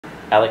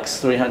Alex,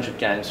 300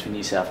 games for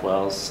New South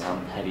Wales,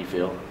 how do you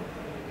feel?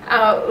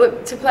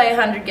 Look, to play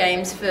 100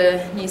 games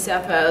for New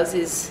South Wales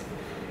is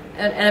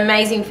an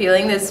amazing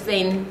feeling. There's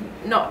been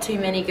not too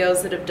many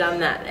girls that have done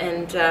that,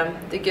 and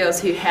the girls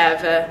who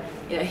have are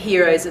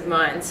heroes of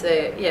mine.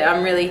 So yeah,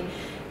 I'm really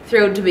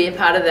thrilled to be a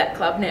part of that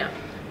club now.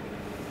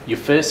 Your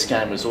first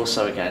game was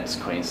also against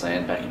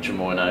Queensland back at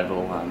Drummoyne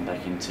Oval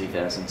back in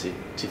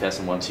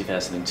 2001,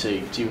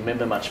 2002. Do you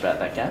remember much about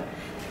that game?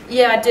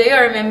 Yeah, I do.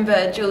 I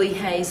remember Julie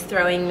Hayes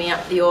throwing me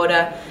up the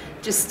order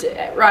just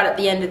right at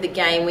the end of the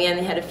game. We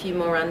only had a few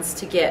more runs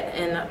to get,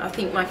 and I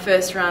think my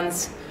first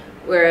runs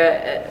were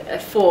a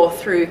 4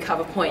 through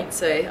cover point,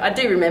 so I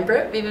do remember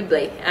it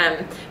vividly.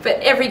 But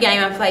every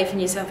game I play for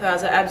New South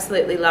Wales, I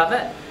absolutely love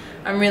it.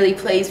 I'm really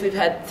pleased we've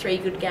had 3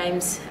 good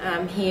games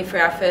here for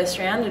our first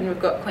round, and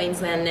we've got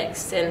Queensland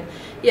next. And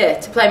yeah,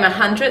 to play my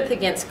 100th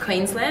against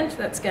Queensland,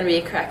 that's going to be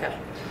a cracker.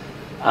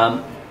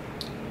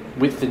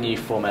 With the new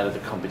format of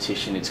the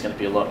competition, it's going to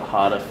be a lot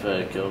harder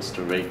for girls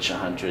to reach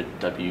 100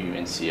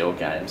 WNCL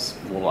games,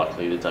 more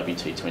likely the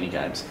WT20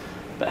 games.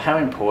 But how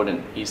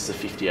important is the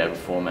 50-over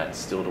format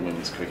still to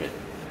women's cricket?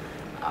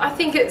 I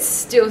think it's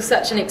still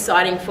such an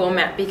exciting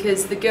format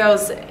because the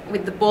girls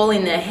with the ball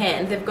in their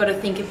hand, they've got to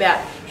think about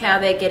how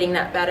they're getting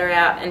that batter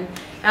out and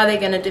how they're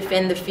going to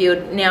defend the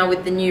field now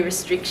with the new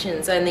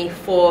restrictions, only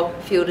 4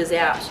 fielders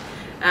out.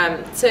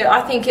 So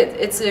I think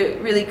it's a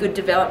really good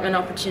development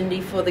opportunity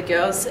for the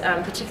girls,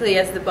 particularly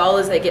as the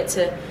bowlers, they get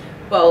to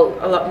bowl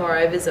a lot more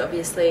overs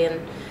obviously,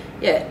 and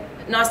yeah,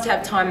 nice to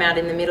have time out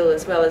in the middle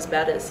as well as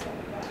batters.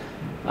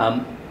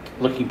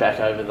 Looking back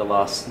over the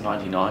last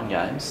 99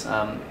 games,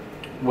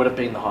 what have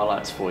been the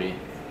highlights for you?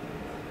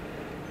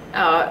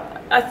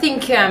 I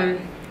think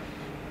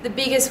the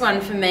biggest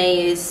one for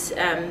me is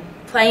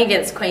playing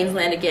against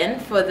Queensland again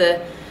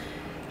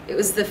it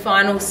was the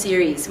final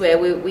series where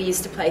we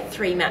used to play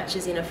 3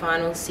 matches in a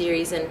final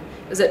series, and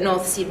it was at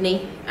North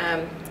Sydney.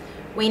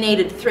 We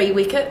needed 3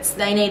 wickets,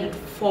 they needed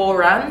 4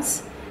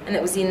 runs, and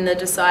it was in the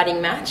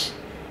deciding match,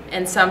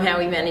 and somehow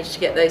we managed to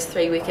get those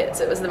 3 wickets.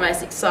 It was the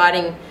most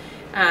exciting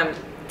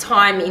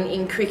time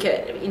in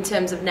cricket in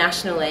terms of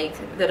National League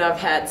that I've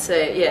had, so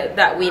yeah,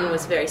 that win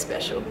was very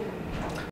special.